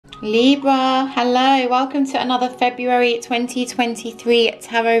Libra, hello, welcome to another February 2023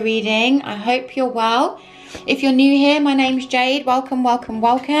 tarot reading. I hope you're well. If you're new here, my name's Jade. Welcome, welcome,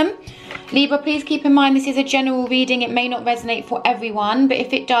 welcome. Libra, please keep in mind this is a general reading. It may not resonate for everyone, but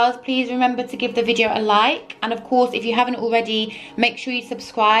if it does, please remember to give the video a like. And of course, if you haven't already, make sure you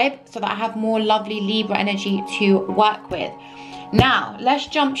subscribe so that I have more lovely Libra energy to work with. Now, let's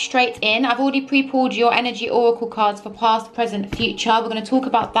jump straight in. I've already pre-pulled your energy oracle cards for past, present, future. We're going to talk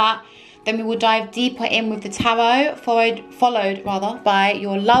about that. Then we will dive deeper in with the tarot, followed by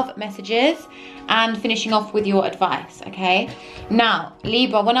your love messages and finishing off with your advice, okay? Now,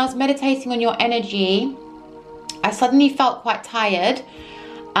 Libra, when I was meditating on your energy, I suddenly felt quite tired.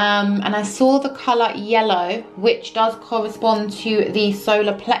 And I saw the color yellow, which does correspond to the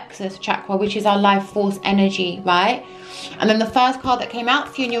solar plexus chakra, which is our life force energy, right? And then the first card that came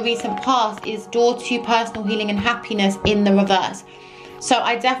out for you in your recent past is door to personal healing and happiness in the reverse. So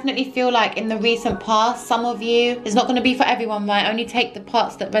I definitely feel like in the recent past, some of you, it's not going to be for everyone, right? Only take the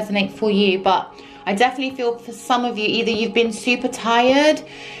parts that resonate for you. But I definitely feel for some of you, either you've been super tired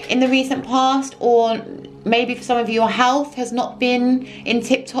in the recent past, or maybe for some of you, your health has not been in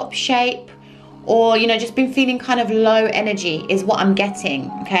tip-top shape, or, you know, just been feeling kind of low energy is what I'm getting,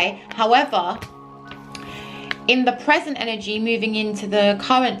 okay? However, in the present energy, moving into the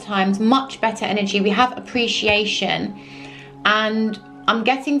current times, much better energy, we have appreciation. And I'm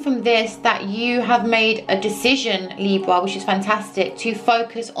getting from this that you have made a decision, Libra, which is fantastic, to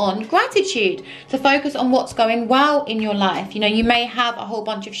focus on gratitude, to focus on what's going well in your life. You know, you may have a whole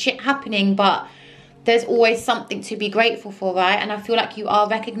bunch of shit happening, but there's always something to be grateful for, right? And I feel like you are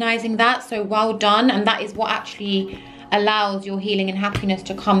recognizing that, so well done. And that is what actually allows your healing and happiness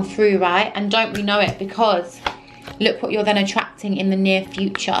to come through, right? And don't we know it, because look what you're then attracting in the near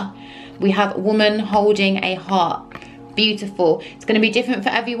future. We have a woman holding a heart. Beautiful. It's going to be different for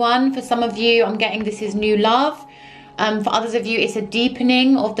everyone. For some of you, I'm getting this is new love. For others of you, it's a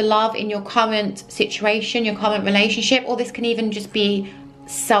deepening of the love in your current situation, your current relationship, or this can even just be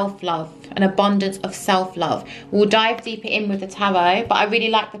self-love, an abundance of self-love. We'll dive deeper in with the tarot, but I really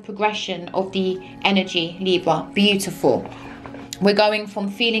like the progression of the energy, Libra. Beautiful. We're going from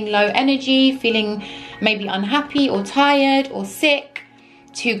feeling low energy, feeling maybe unhappy or tired or sick,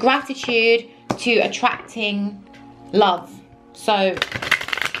 to gratitude, to attracting love. So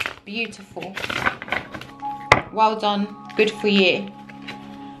beautiful. Well done. Good for you,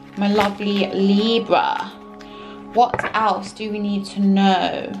 my lovely Libra. What else do we need to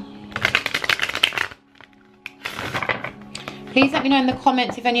know? Please let me know in the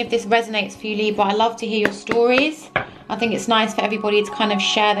comments if any of this resonates for you, Libra. I love to hear your stories. I think it's nice for everybody to kind of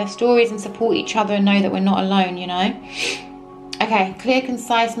share their stories and support each other and know that we're not alone, you know? Okay, clear,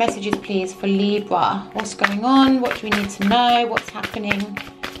 concise messages, please, for Libra. What's going on? What do we need to know? What's happening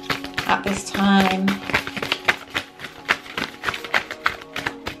at this time?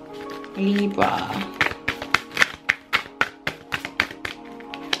 Libra.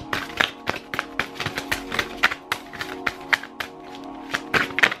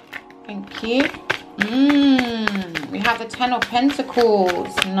 Thank you. We have the Ten of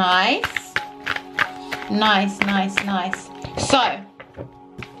Pentacles. Nice. Nice, nice, nice. So,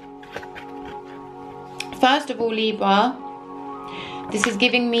 first of all, Libra, this is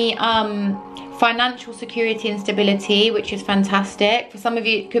giving me financial security and stability, which is fantastic. For some of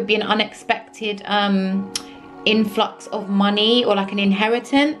you, it could be an unexpected influx of money, or like an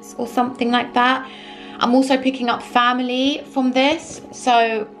inheritance or something like that. I'm also picking up family from this.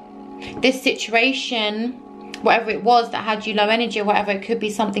 So this situation, whatever it was that had you low energy or whatever, it could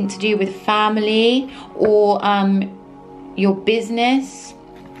be something to do with family or your business.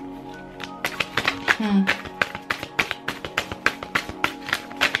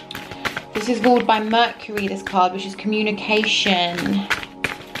 This is ruled by Mercury, this card, which is communication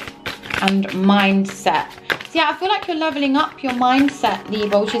and mindset. So yeah, I feel like you're leveling up your mindset,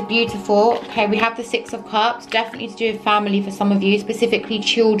 Libra, which is beautiful. Okay, we have the Six of Cups, definitely to do with family for some of you, specifically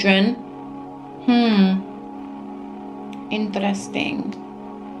children. Interesting.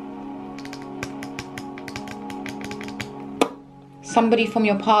 Somebody from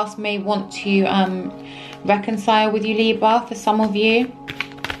your past may want to reconcile with you, Libra, for some of you.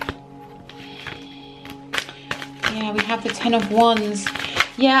 Yeah, we have the Ten of Wands.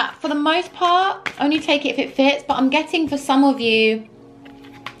 Yeah, for the most part, only take it if it fits, but I'm getting for some of you,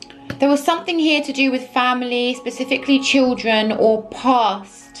 there was something here to do with family, specifically children or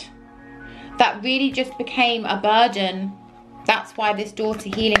past, that really just became a burden. That's why this door to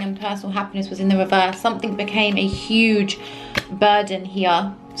healing and personal happiness was in the reverse. Something became a huge burden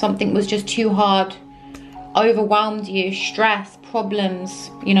here. Something was just too hard overwhelmed you, stress, problems,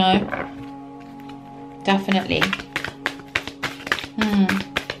 you know. Definitely.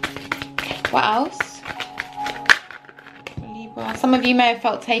 What else? Libra. Some of you may have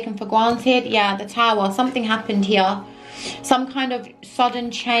felt taken for granted. Yeah, the Tower. Something happened here. Some kind of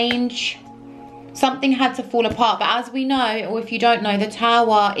sudden change. Something had to fall apart. But as we know, or if you don't know, the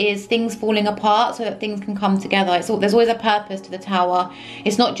Tower is things falling apart so that things can come together. There's always a purpose to the Tower.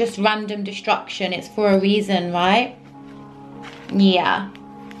 It's not just random destruction. It's for a reason, right? Yeah.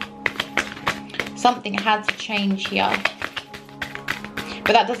 Something had to change here.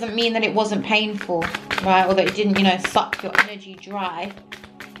 But that doesn't mean that it wasn't painful, right? Or that it didn't, you know, suck your energy dry.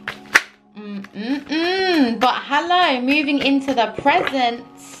 But hello, moving into the present.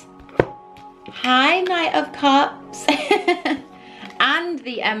 Hi, Knight of Cups. And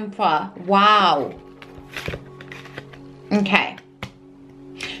the Emperor. Wow. Okay.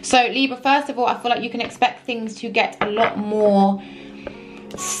 So, Libra, first of all, I feel like you can expect things to get a lot more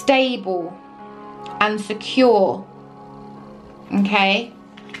stable and secure. Okay.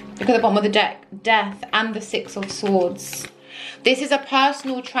 Look at the bottom of the deck. Death and the Six of Swords. This is a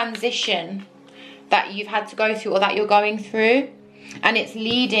personal transition that you've had to go through, or that you're going through. And it's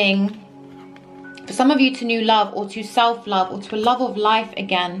leading, for some of you, to new love, or to self-love, or to a love of life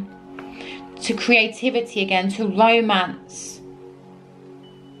again. To creativity again, to romance.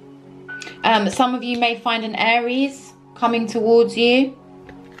 Some of you may find an Aries coming towards you.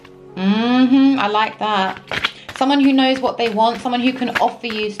 I like that. Someone who knows what they want. Someone who can offer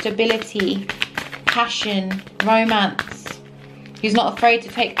you stability, passion, romance. Who's not afraid to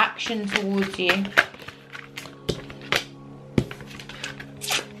take action towards you.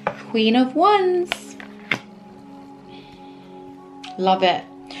 Queen of Wands. Love it.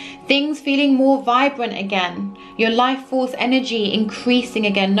 Things feeling more vibrant again. Your life force energy increasing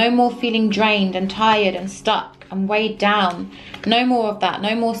again. No more feeling drained and tired and stuck and weighed down. No more of that.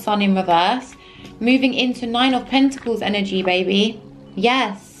 No more Sun in reverse. Moving into Nine of Pentacles energy, baby.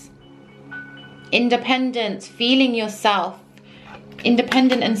 Yes. Independence. Feeling yourself.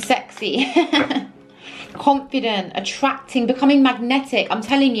 Independent and sexy. Confident. Attracting. Becoming magnetic. I'm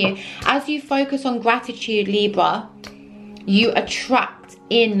telling you, as you focus on gratitude, Libra, you attract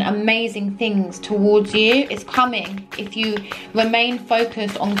in amazing things towards you. It's coming if you remain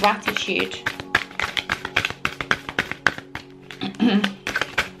focused on gratitude.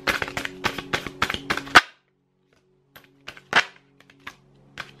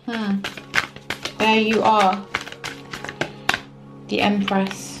 There you are. The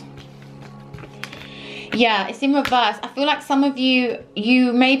Empress. Yeah, it's in reverse. I feel like some of you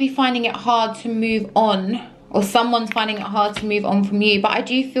may be finding it hard to move on, or someone's finding it hard to move on from you, but I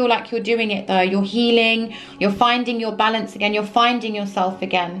do feel like you're doing it though. You're healing, you're finding your balance again, you're finding yourself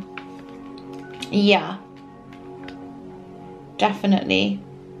again. Yeah. Definitely.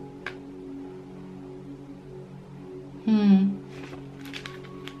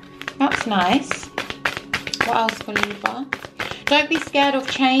 That's nice. What else for Libra? Don't be scared of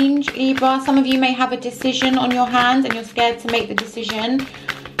change, Libra. Some of you may have a decision on your hands and you're scared to make the decision.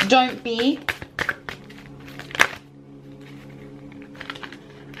 Don't be.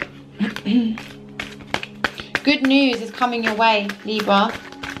 Good news is coming your way, Libra.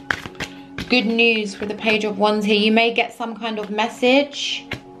 Good news for the Page of Wands here. You may get some kind of message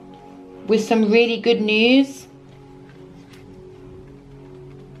with some really good news.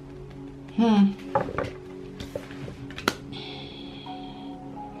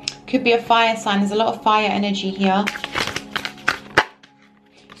 Could be a fire sign. There's a lot of fire energy here.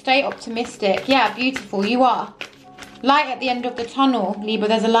 Stay optimistic. Yeah, beautiful. You are. Light at the end of the tunnel, Libra.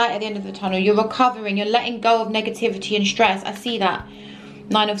 There's a light at the end of the tunnel. You're recovering. You're letting go of negativity and stress. I see that.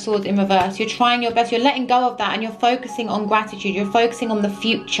 Nine of Swords in reverse. You're trying your best. You're letting go of that and you're focusing on gratitude. You're focusing on the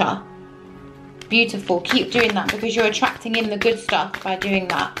future. Beautiful. Keep doing that because you're attracting in the good stuff by doing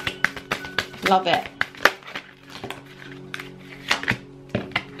that. Love it.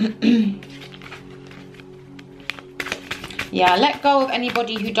 Yeah, let go of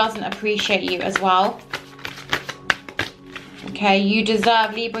anybody who doesn't appreciate you as well. Okay, you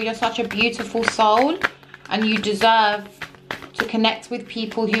deserve, Libra, you're such a beautiful soul and you deserve to connect with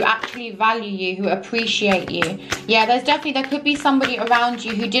people who actually value you, who appreciate you. Yeah, there could be somebody around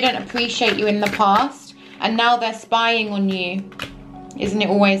you who didn't appreciate you in the past and now they're spying on you. Isn't it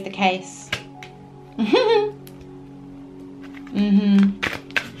always the case?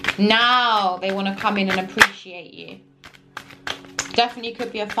 Now they want to come in and appreciate you. Definitely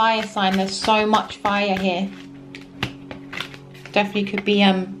could be a fire sign. There's so much fire here. Definitely could be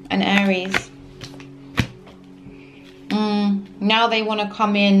an Aries. Now they want to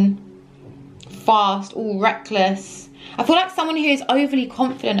come in fast, all reckless. I feel like someone who is overly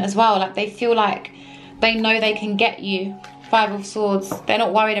confident as well. Like they feel like they know they can get you. 5 of Swords. They're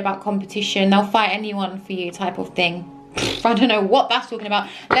not worried about competition. They'll fight anyone for you type of thing. I don't know what that's talking about.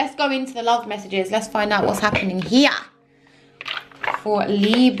 Let's go into the love messages. Let's find out what's happening here for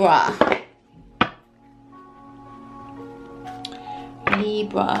Libra.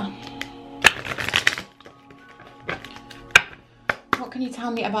 Libra. What can you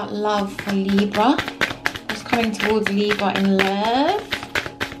tell me about love for Libra? What's coming towards Libra in love?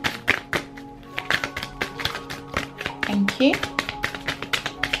 Thank you.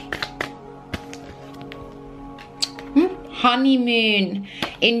 Honeymoon.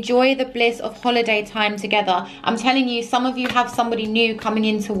 Enjoy the bliss of holiday time together. I'm telling you, some of you have somebody new coming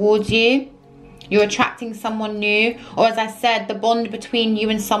in towards you. You're attracting someone new. Or as I said, the bond between you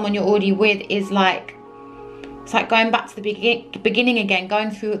and someone you're already with is like, it's like going back to the beginning again,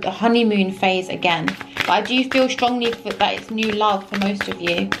 going through the honeymoon phase again. But I do feel strongly that it's new love for most of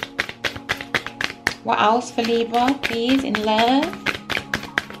you. What else for Libra, please, in love?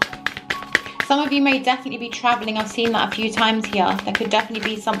 Some of you may definitely be traveling. I've seen that a few times here. There could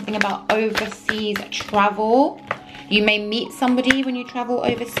definitely be something about overseas travel. You may meet somebody when you travel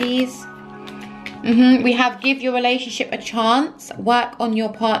overseas. We have give your relationship a chance. Work on your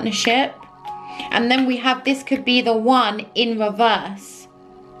partnership. And then we have this could be the one in reverse.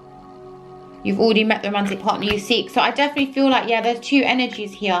 You've already met the romantic partner you seek. So I definitely feel like, yeah, there's 2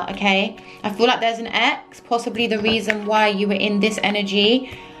 energies here, okay? I feel like there's an ex, possibly the reason why you were in this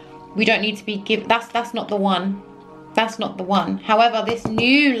energy. We don't need to be that's not the one. That's not the one. However, this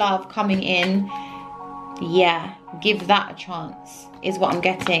new love coming in, yeah, give that a chance is what I'm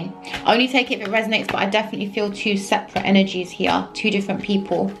getting. Only take it if it resonates, but I definitely feel 2 separate energies here. 2 different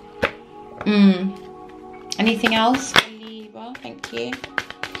people. Anything else for Libra? Thank you.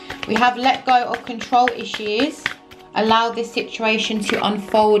 We have let go of control issues. Allow this situation to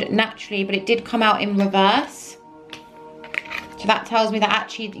unfold naturally, but it did come out in reverse. So that tells me that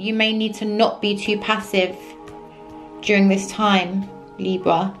actually you may need to not be too passive during this time,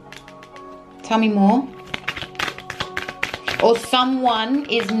 Libra. Tell me more. Or someone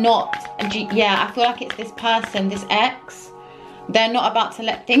is not, yeah, I feel like it's this person, this ex. They're not about to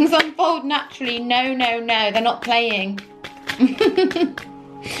let things unfold naturally. No, no, no. They're not playing.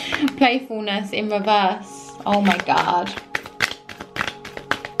 Playfulness in reverse. Oh my God.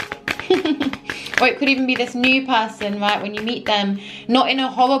 Or it could even be this new person, right? When you meet them, not in a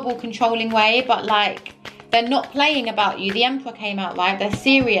horrible, controlling way, but like they're not playing about you. The Emperor came out, right? They're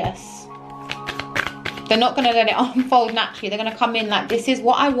serious. They're not going to let it unfold naturally. They're going to come in like, this is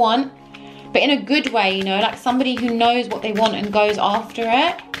what I want, but in a good way, you know, like somebody who knows what they want and goes after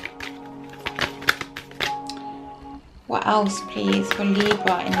it. What else, please, for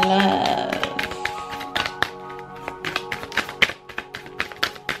Libra in love?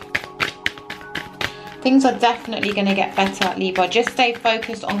 Things are definitely going to get better, Libra. Just stay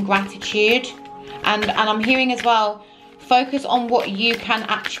focused on gratitude. And I'm hearing as well, focus on what you can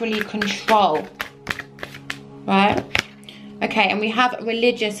actually control. Right? Okay, and we have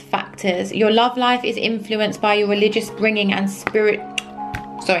religious factors. Your love life is influenced by your religious bringing and spirit...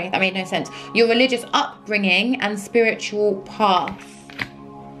 Sorry, that made no sense. Your religious upbringing and spiritual path.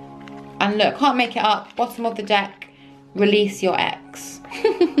 And look, can't make it up. Bottom of the deck, release your ex.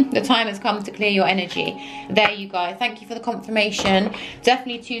 The time has come to clear your energy. There you go. Thank you for the confirmation.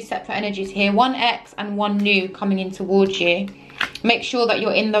 Definitely 2 separate energies here. 1 ex and 1 new coming in towards you. Make sure that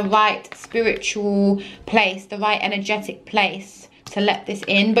you're in the right spiritual place, the right energetic place to let this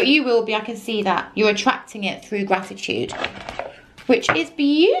in. But you will be, I can see that. You're attracting it through gratitude, which is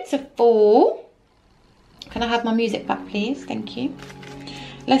beautiful. Can I have my music back, please? Thank you.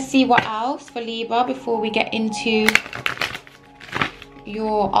 Let's see what else for Libra before we get into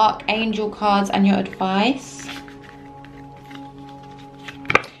your Archangel cards and your advice.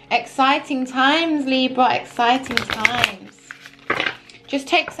 Exciting times, Libra, exciting times. Just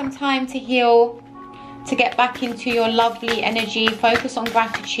take some time to heal, to get back into your lovely energy. Focus on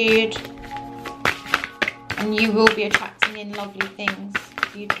gratitude and you will be attracting in lovely things.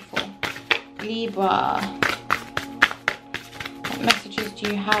 Beautiful. Libra, what messages do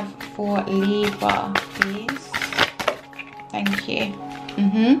you have for Libra, please? Thank you.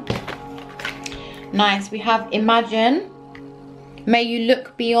 Nice. We have imagine. May you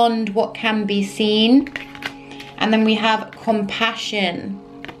look beyond what can be seen. And then we have compassion.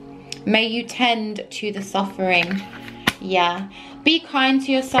 May you tend to the suffering. Yeah. Be kind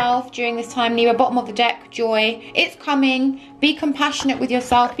to yourself during this time, Libra. Bottom of the deck, joy. It's coming. Be compassionate with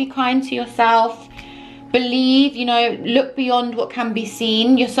yourself. Be kind to yourself. believe, you know, look beyond what can be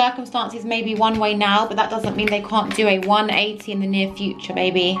seen. Your circumstances may be one way now, but that doesn't mean they can't do a 180 in the near future,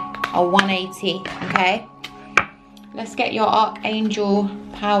 baby. A 180, okay? Let's get your Archangel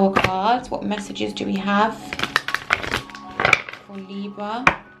Power cards. What messages do we have for Libra?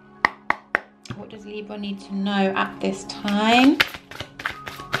 What does Libra need to know at this time?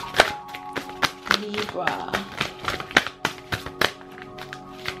 Libra.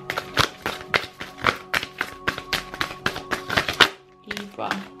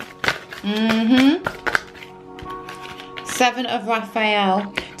 Seven of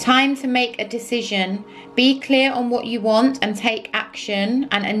Raphael. Time to make a decision. Be clear on what you want and take action,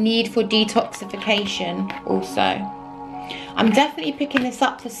 and a need for detoxification also. I'm definitely picking this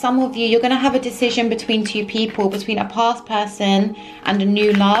up for some of you. You're going to have a decision between two people, between a past person and a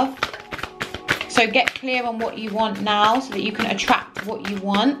new love. So get clear on what you want now so that you can attract what you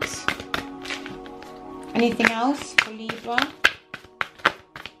want. Anything else for Libra?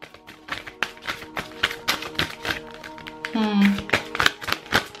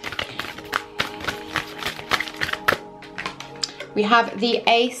 We have the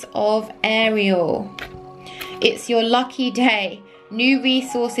Ace of Ariel. It's your lucky day. New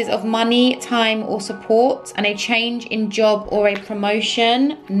resources of money, time or support, and a change in job or a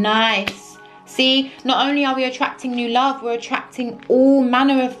promotion. Nice. See, not only are we attracting new love, we're attracting all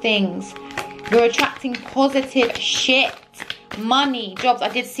manner of things. We're attracting positive shit. Money, jobs. I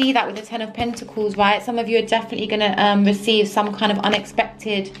did see that with the Ten of Pentacles, right? Some of you are definitely going to receive some kind of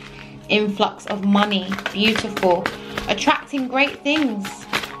unexpected influx of money. Beautiful. Attracting great things.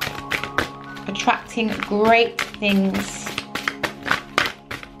 Attracting great things.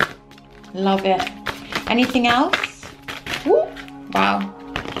 Love it. Anything else? Woo. Wow.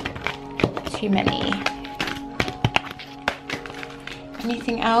 Too many.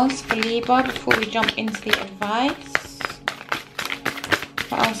 Anything else for Libra before we jump into the advice?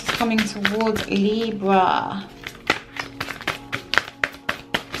 What else is coming towards Libra?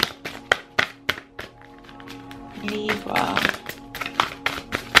 Libra.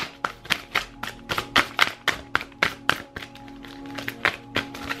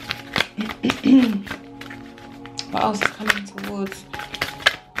 What else is coming towards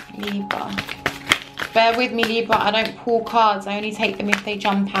Libra? Bear with me, Libra. I don't pull cards. I only take them if they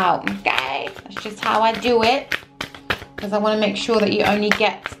jump out. Okay? That's just how I do it. Because I want to make sure that you only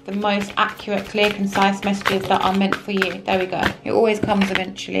get the most accurate, clear, concise messages that are meant for you. There we go. It always comes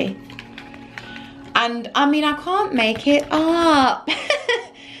eventually. And, I mean, I can't make it up.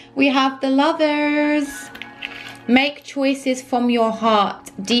 We have the Lovers. Make choices from your heart.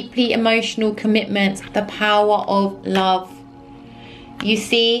 Deeply emotional commitment. The power of love. You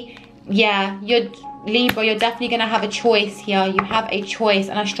see, yeah, Libra, you're definitely going to have a choice here. You have a choice.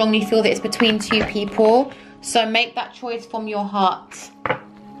 And I strongly feel that it's between two people. So make that choice from your heart.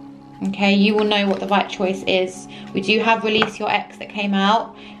 Okay, you will know what the right choice is. We do have Release Your Ex that came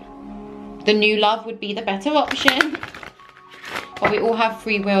out. The new love would be the better option. But we all have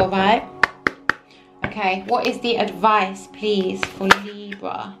free will, right? Okay, what is the advice, please, for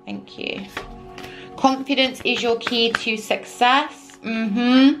Libra? Thank you. Confidence is your key to success.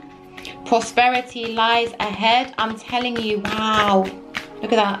 Prosperity lies ahead. I'm telling you, wow.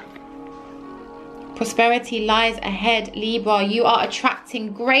 Look at that. Prosperity lies ahead, Libra. You are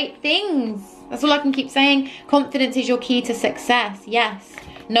attracting great things. That's all I can keep saying. Confidence is your key to success. Yes.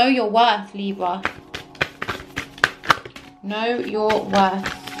 Know your worth, Libra. Know your worth.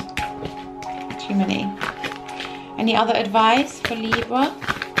 Too many. Any other advice for Libra?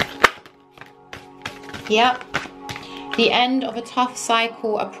 Yep. The end of a tough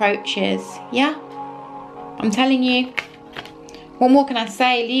cycle approaches. Yeah. I'm telling you. What more can I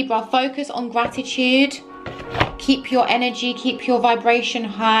say? Libra, focus on gratitude. Keep your energy, keep your vibration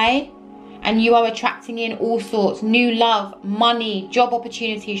high. And you are attracting in all sorts. New love, money, job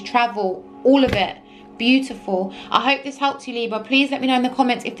opportunities, travel, all of it. Beautiful. I hope this helped you, Libra. Please let me know in the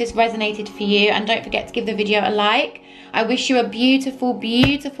comments if this resonated for you. And don't forget to give the video a like. I wish you a beautiful,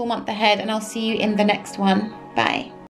 beautiful month ahead. And I'll see you in the next one. Bye.